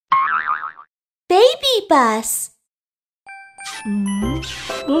BabyBus.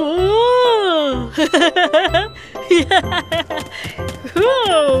 Ooh.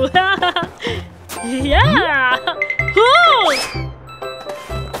 Yeah.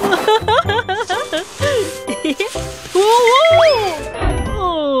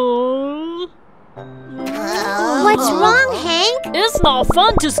 What's wrong, Hank? It's not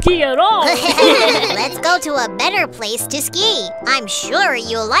fun to ski at all. Let's go to a better place to ski. I'm sure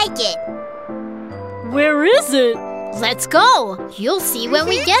you'll like it. Where is it? Let's go. You'll see when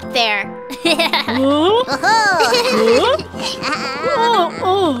we get there. Huh?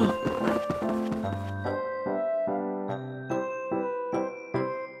 Oh.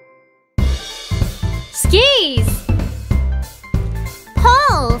 Skis.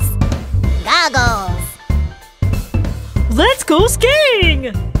 Poles. Goggles. Let's go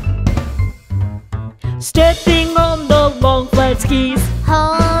skiing! Stepping on the long flat skis.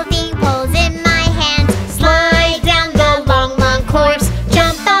 Holding poles in my hands. Slide down the long, long course.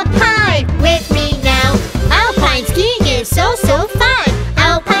 Jump up high with me now. Alpine skiing is so, so fun.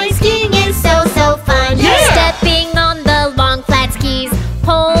 Alpine skiing is so, so fun. Yeah! Stepping on the long flat skis.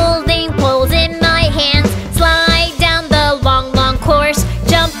 Holding poles in my hands. Slide down the long, long course.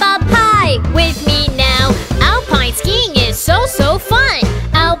 Jump up high with me now. Alpine skiing is so, so fun.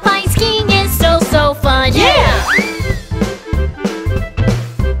 Alpine skiing is so, so fun. Yeah!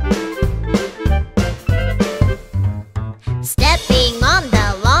 Stepping on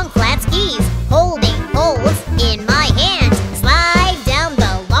the long flat skis. Holding poles in my hands. Slide down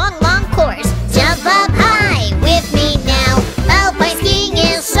the long, long course. Jump up high with me now. Alpine skiing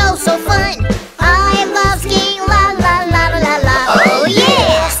is so, so fun. I love skiing, la la la la la. Oh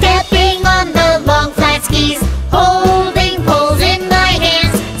yeah! Stepping on the long flat skis. Holding poles in my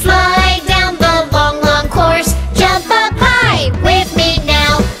hands. Slide down the long, long course. Jump up high with me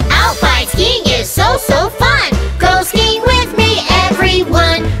now. Alpine skiing is so, so fun. Go skiing with me,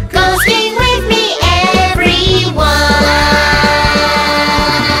 everyone. Go skiing with me, everyone.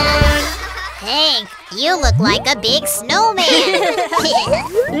 Hank, you look like a big snowman.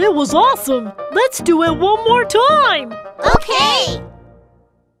 It was awesome! Let's do it one more time! Okay.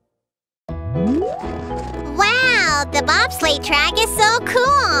 Wow, the bobsleigh track is so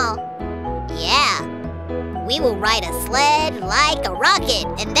cool. Yeah. We will ride a sled like a rocket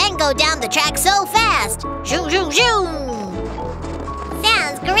and then go down the track so fast. Zoom, zoom, zoom.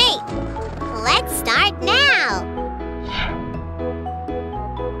 Sounds great. Let's start now.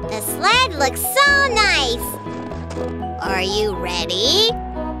 The sled looks so nice. Are you ready?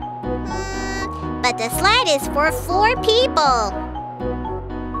 But the sled is for 4 people.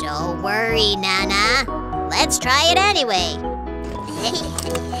 Don't worry, Nana. Let's try it anyway.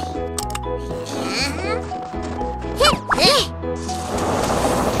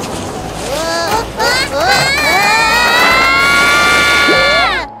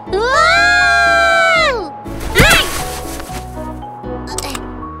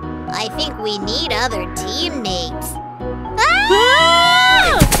 I think we need other teammates.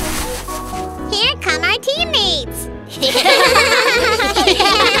 Here come our teammates.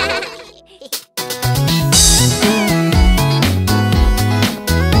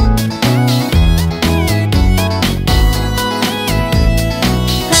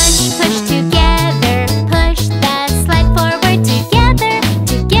 Push, push together. Push the sled forward together.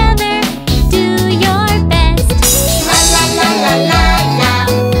 Together, do your best. La la la la la la.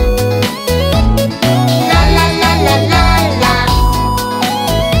 La la la la la la.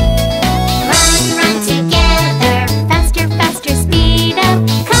 Run, run together. Faster, faster, speed up.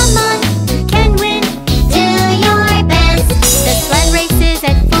 Come on, you can win. Do your best. The sled races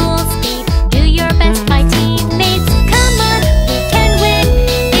at full speed. Do your best, my teammates. Come on, we can win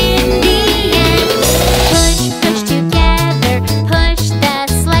in the end. Push, push together. Push the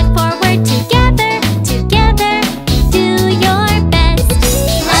sled forward together. Together, do your best.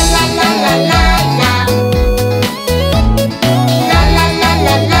 La la la la la la. La la la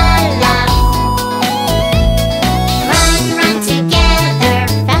la la la. Run, run together.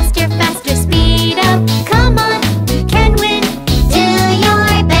 Faster, faster, speed up. Come on, we can win. Do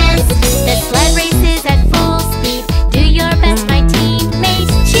your best. The sled races at full speed. Do your best, my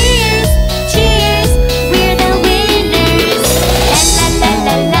teammates. Cheers, cheers, we're the winners. La la la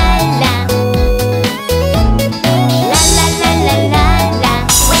la la la. La la la la la la.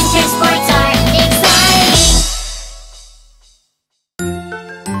 Winter sports are exciting.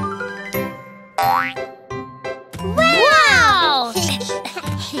 Wow!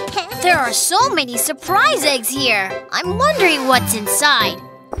 There are so many surprise eggs here. I'm wondering what's inside.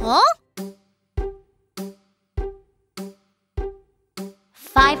 Huh?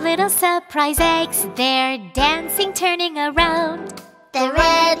 5 little surprise eggs, they're dancing, turning around. The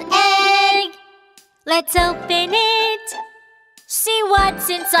red egg. Let's open it, see what's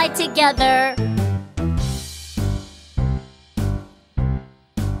inside together.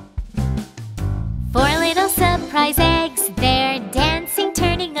 Four little surprise eggs, they're dancing,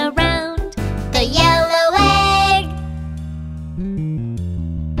 turning around. The yellow egg.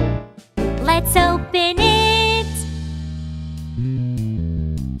 Let's open it.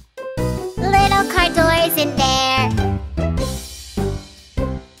 Little car doors in there.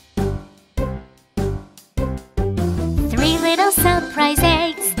 Three little surprise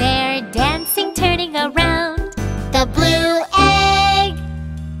eggs, they're dancing, turning around. The blue egg.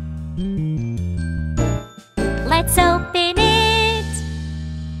 Let's open it.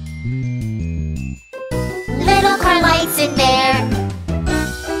 Little car lights in there.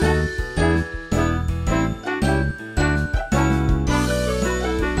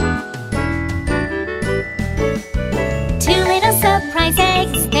 Two little surprise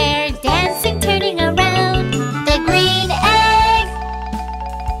eggs, they're dancing, turning around. The green egg.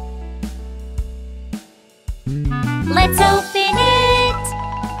 Let's open it.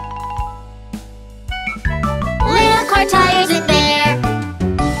 Little car tires in there.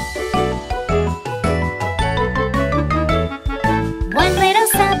 One little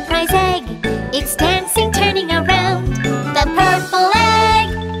surprise egg, it's dancing, turning around. The purple egg.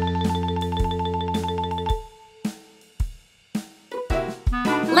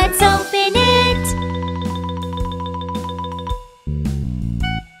 Let's open it.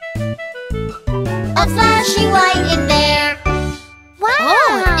 A flashing light in there. Wow!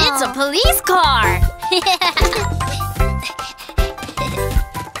 Oh, it's a police car.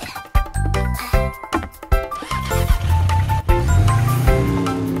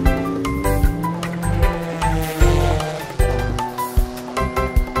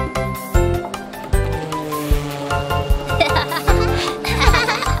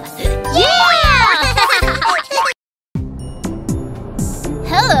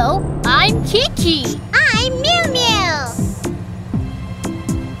 Hello, I'm Kiki. I'm Mew Mew.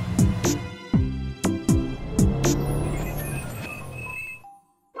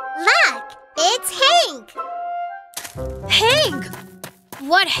 Look, it's Hank. Hank!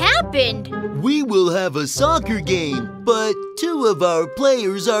 What happened? We will have a soccer game, but two of our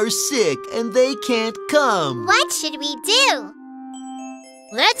players are sick and they can't come. What should we do?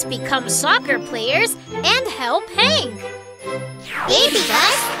 Let's become soccer players and help Hank.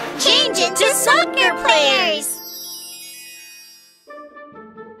 BabyBus, change into soccer players.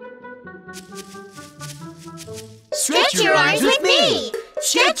 Stretch your arms with me.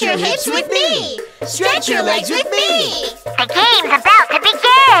 Stretch your hips with me. Stretch your legs with me. The game's about to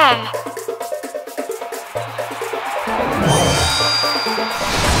begin!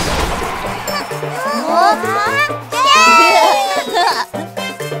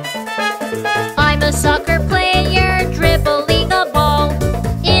 I'm a soccer player dribbling a ball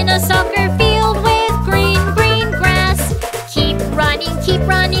in a soccer field with green, green grass. Keep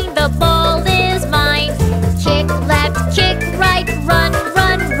running, the ball is mine. Kick left, kick right, run,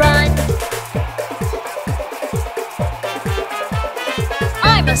 run, run.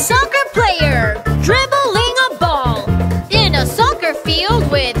 I'm a soccer player dribbling a ball in a soccer field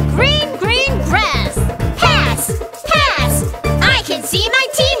with green, green grass. Pass, pass, I can see my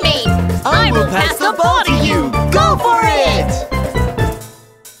teammate. I will pass the ball to you. Go for it!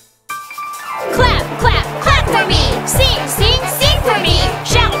 Clap, clap, clap for me. Sing, sing, sing for me.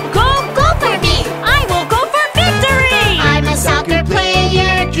 Shout, go, go for me. I will go for victory. I'm a soccer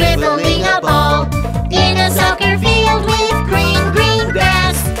player dribbling a ball in a soccer field with green, green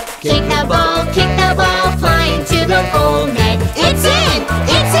grass. Kick the ball, flying to the goal net. It's in!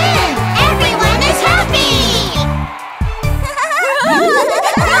 It's in! Everyone is happy!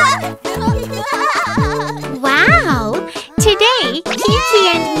 Wow! Today, Kiki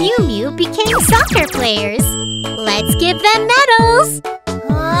and Mew Mew became soccer players. Let's give them medals.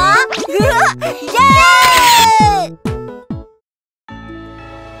 Yay!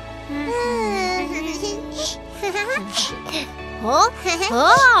 Oh!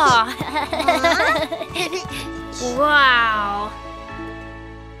 Wow!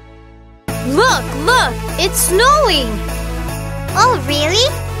 Look! It's snowing! Oh, really?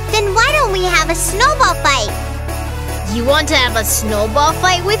 Then why don't we have a snowball fight? You want to have a snowball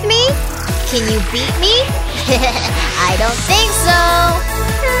fight with me? Can you beat me? I don't think so!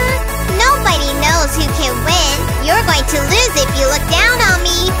 Nobody knows who can win. You're going to lose if you look down on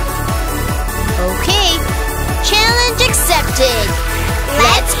me. Okay, challenge accepted!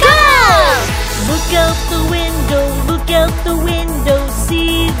 Let's go! Look out the window,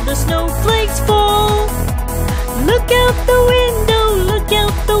 see the snowflakes fall. Look out the window, look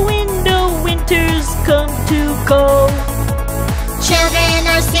out the window, winter's come to call. Children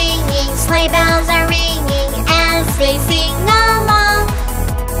are singing, sleigh bells are ringing as they sing along.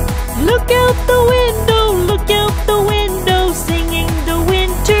 Look out the window, singing the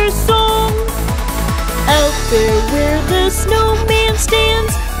winter song. Out there where the snowman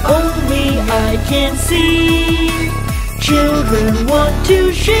stands, only I can see. Children want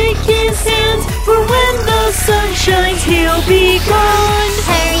to shake his hands, for when the sun shines he'll be gone.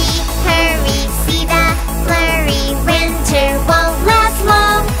 Hurry, hurry, see that flurry, winter won't last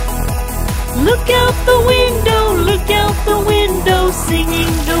long. Look out the window,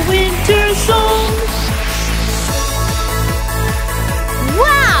 singing the winter song.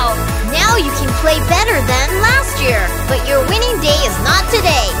 Wow! Now you can play better than last year, but your winning day is not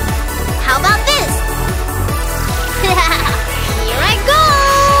today. How about this? Here I go!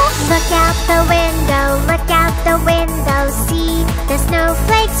 Look out the window, see the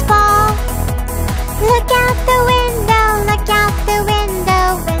snowflakes fall. Look out the window,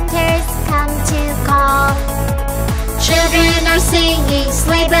 winter's come to call. Children are singing,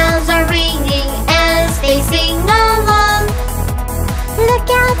 sleigh bells are ringing as they sing along. Look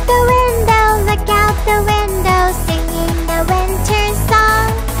out the window, singing the winter song.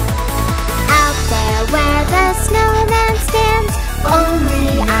 Out there where the snowman stands, only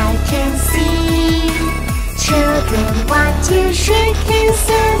I can see. Children want to shake his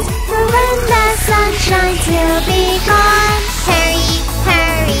hands, for when the sun shines he'll be gone. Hurry,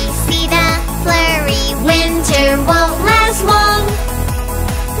 hurry, see that flurry, winter won't last long.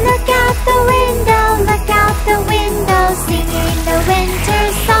 Look out the window, singing the winter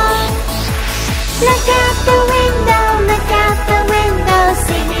song. Look out the window,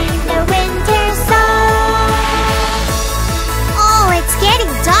 singing the winter song. Oh, it's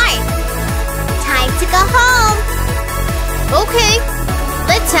getting dark. Time to go home. Okay,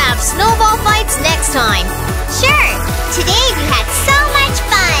 let's have snowball fights next time. Sure, today we had so much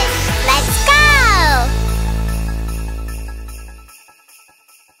fun. Let's go!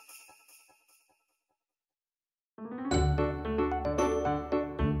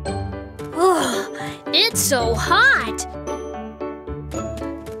 It's so hot.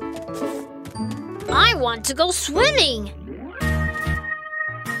 I want to go swimming.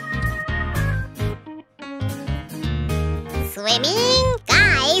 Swimming?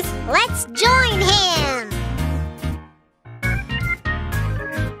 Guys, let's join him!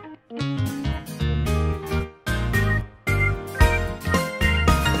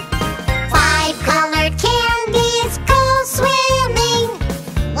 Five colored candies go swimming.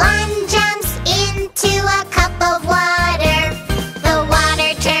 One jumps into a cup of water. The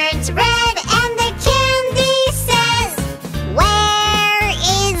water turns red and the candy says, "Where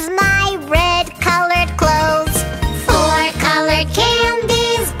is my red colored clothes?" Four colored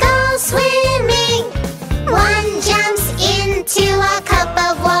candies go swimming. One jumps into a cup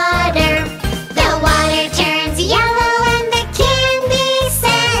of water. The water turns yellow and the candy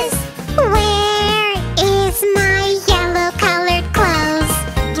says, "Where is my yellow colored clothes?"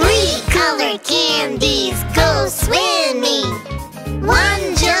 Three colored candies go swimming. One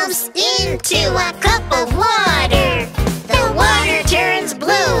jumps into a cup of water. The water turns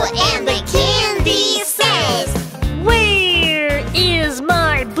blue and the candy says, Where is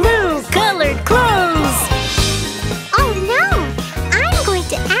my blue-colored clothes? "Oh no! I'm going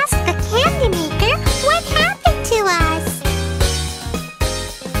to ask the candy maker what happened to us."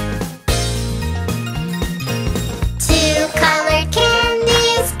 Two colored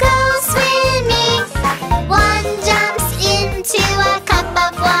candies go swimming. One jumps into a cup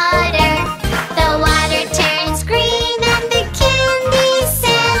of water. The water turns green and the candy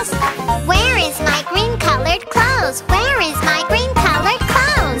says, "Where is my green colored clothes? Where is my green colored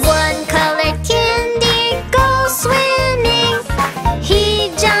clothes?" One colored candy goes swimming. He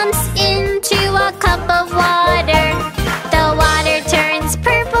jumps into a cup of water. The water turns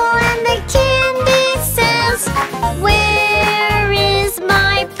purple and the candy says, "Where is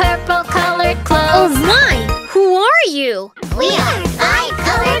my purple colored Oh clothes?" my! Who are you? We are five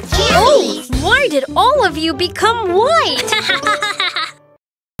colored Oh, candies. why did all of you become white?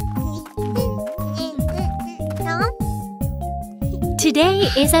 Huh? Today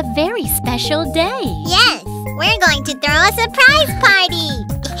is a very special day. Yes, we're going to throw a surprise party.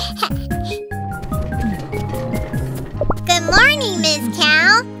 Good morning, Miss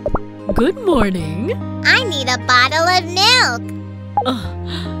Cow. Good morning. I need a bottle of milk.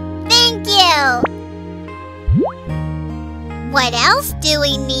 Thank you. What else do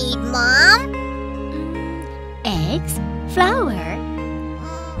we need, Mom? Eggs, flour,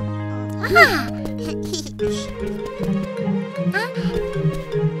 Good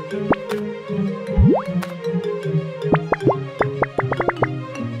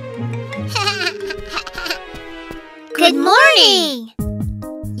morning!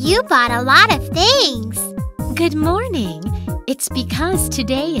 You bought a lot of things. Good morning. It's because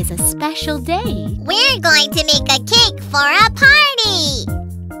today is a special day. We're going to make a cake for a party.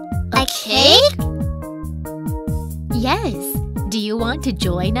 A cake? Yes. Do you want to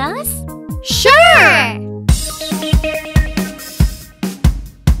join us? Sure!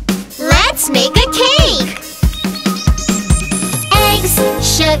 Let's make a cake! Eggs,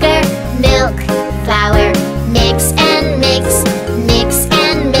 sugar, milk, flour. Mix and mix, mix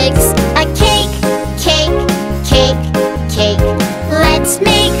and mix. A cake, cake, cake, cake. Let's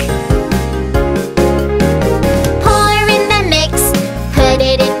make. Pour in the mix, put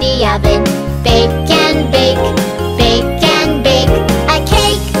it in the oven. Bake and bake, bake and bake. A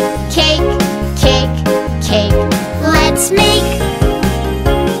cake, cake, cake, cake. Let's make.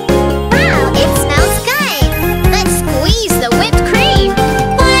 Wow, it smells good! Let's squeeze the whipped cream!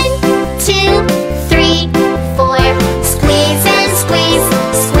 1, 2, 3, 4. Squeeze and squeeze,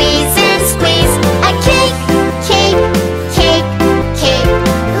 squeeze and squeeze. A cake, cake, cake, cake.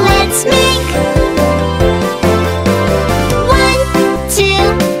 Let's make. 1, 2,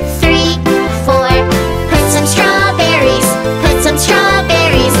 3, 4. Put some strawberries, put some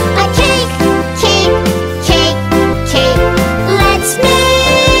strawberries. A cake, cake, cake, cake. Let's make.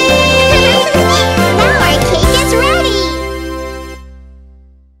 Now our cake is ready!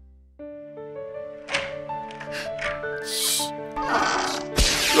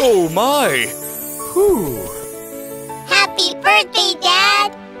 Oh my! Whew. Happy birthday, Dad!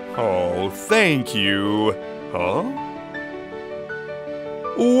 Oh, thank you. Huh?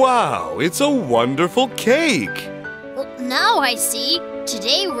 Wow, it's a wonderful cake! Well, now I see.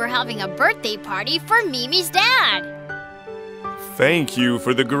 Today we're having a birthday party for Mimi's dad. Thank you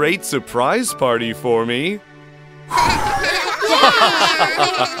for the great surprise party for me.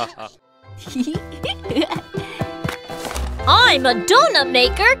 I'm a donut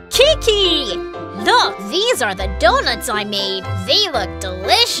maker, Kiki! Look, these are the donuts I made. They look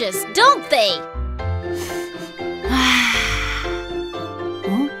delicious, don't they?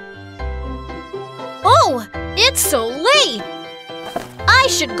 Oh, it's so late! I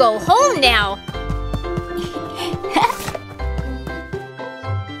should go home now.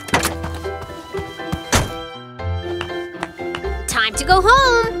 Time to go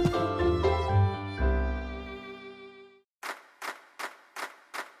home.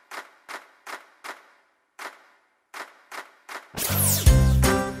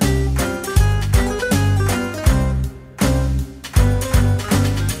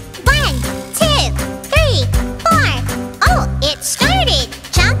 It started!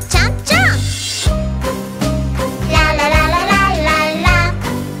 Jump, jump, jump! La la la la la la la.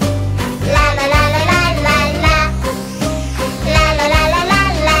 La la la la la la la. La la la la la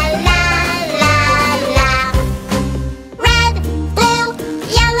la la la. Red, blue,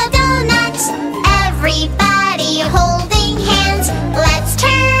 yellow donuts. Everybody holding hands. Let's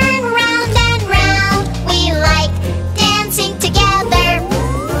turn round and round. We like dancing together.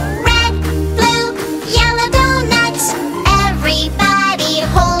 Red, blue, yellow donuts. Everybody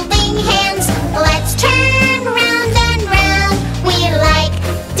holding hands. Let's turn round and round. We like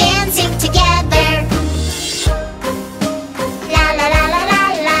dancing together. La la la la la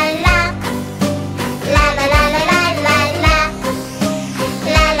la la. La la la la la la la.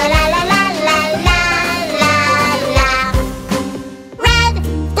 La la la la la la la la. Red,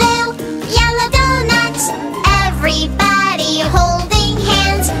 blue, yellow donuts. Everybody holding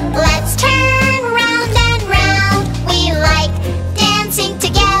hands. Let's turn round and round. We like dancing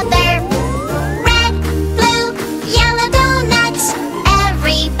together. Red, blue, yellow donuts.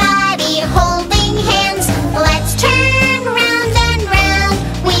 Everybody holding hands. Let's turn round and round.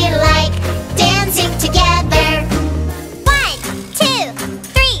 We like dancing together. 1, 2,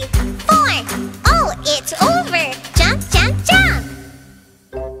 3, 4. Oh, it's over. Jump, jump, jump.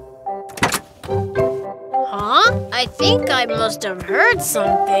 Huh? I think I must have heard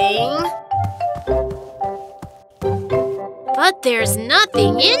something. But there's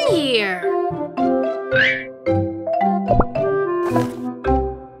nothing in here.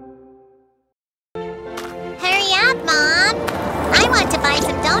 Hurry up, Mom. I want to buy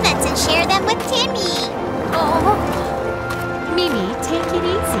some donuts and share them with Timmy. Oh, Mimi, take it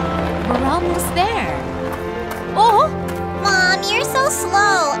easy. We're almost there. Oh, Mom, you're so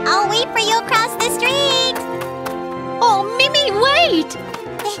slow. I'll wait for you across the street. oh, Mimi, wait!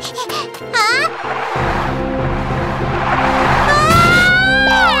 Huh? Ah!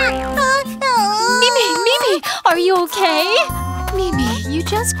 Oh okay? Mimi, you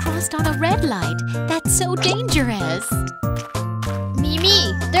just crossed on a red light. That's so dangerous.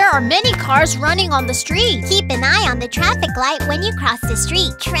 Mimi, there are many cars running on the street. Keep an eye on the traffic light when you cross the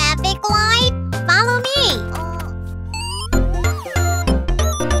street. Traffic light? Follow me.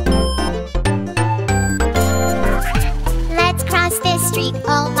 Let's cross this street,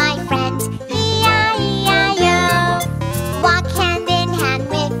 oh my friends. E-I-E-I-O. Walk hand in hand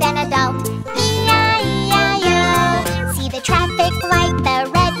with an adult. E-I-E-I-O. See the traffic light, the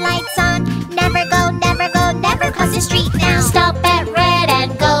red light's on. Never go, never go, never cross the street now. Stop at red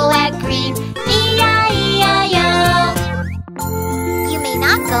and go at green. E-I-E-I-O. You may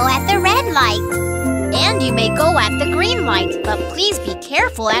not go at the red light. And you may go at the green light, but please be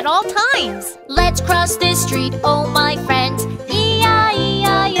careful at all times. Let's cross this street, oh my friends.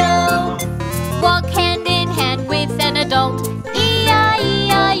 E-I-E-I-O. Walk hand in hand with an adult.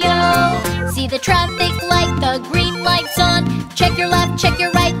 E-I-E-I-O. See the traffic light, the green light's on. Check your left, check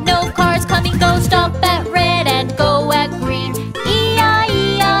your right, no cars coming, go. Stop at red and go at green.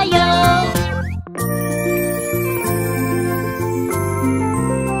 E-I-E-I-O.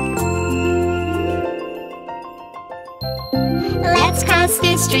 Let's cross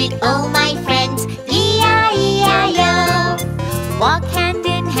this street, oh my friends. E-I-E-I-O. Walk hand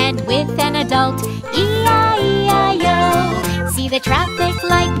in hand with an adult. E-I-E-I-O. See the traffic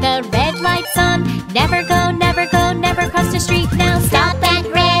light, the red light's on. Never go, never go, never cross the street now. Stop at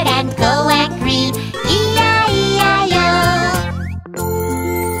red and go at green. E-I-E-I-O.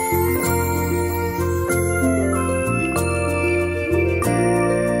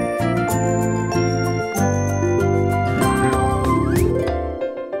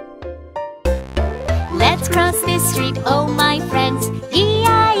 Let's cross this street, oh my friends.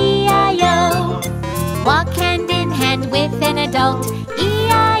 E-I-E-I-O. Walk hand in hand with an adult.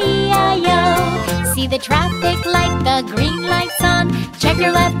 E-I-E-I-O. See the traffic light, the green light's on. Check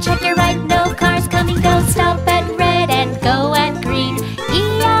your left, check your right, no cars coming, go. Stop at red and go at green.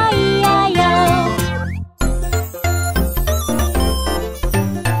 E-I-E-I-O.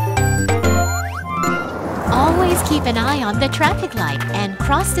 Always keep an eye on the traffic light and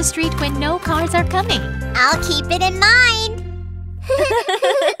cross the street when no cars are coming. I'll keep it in mind.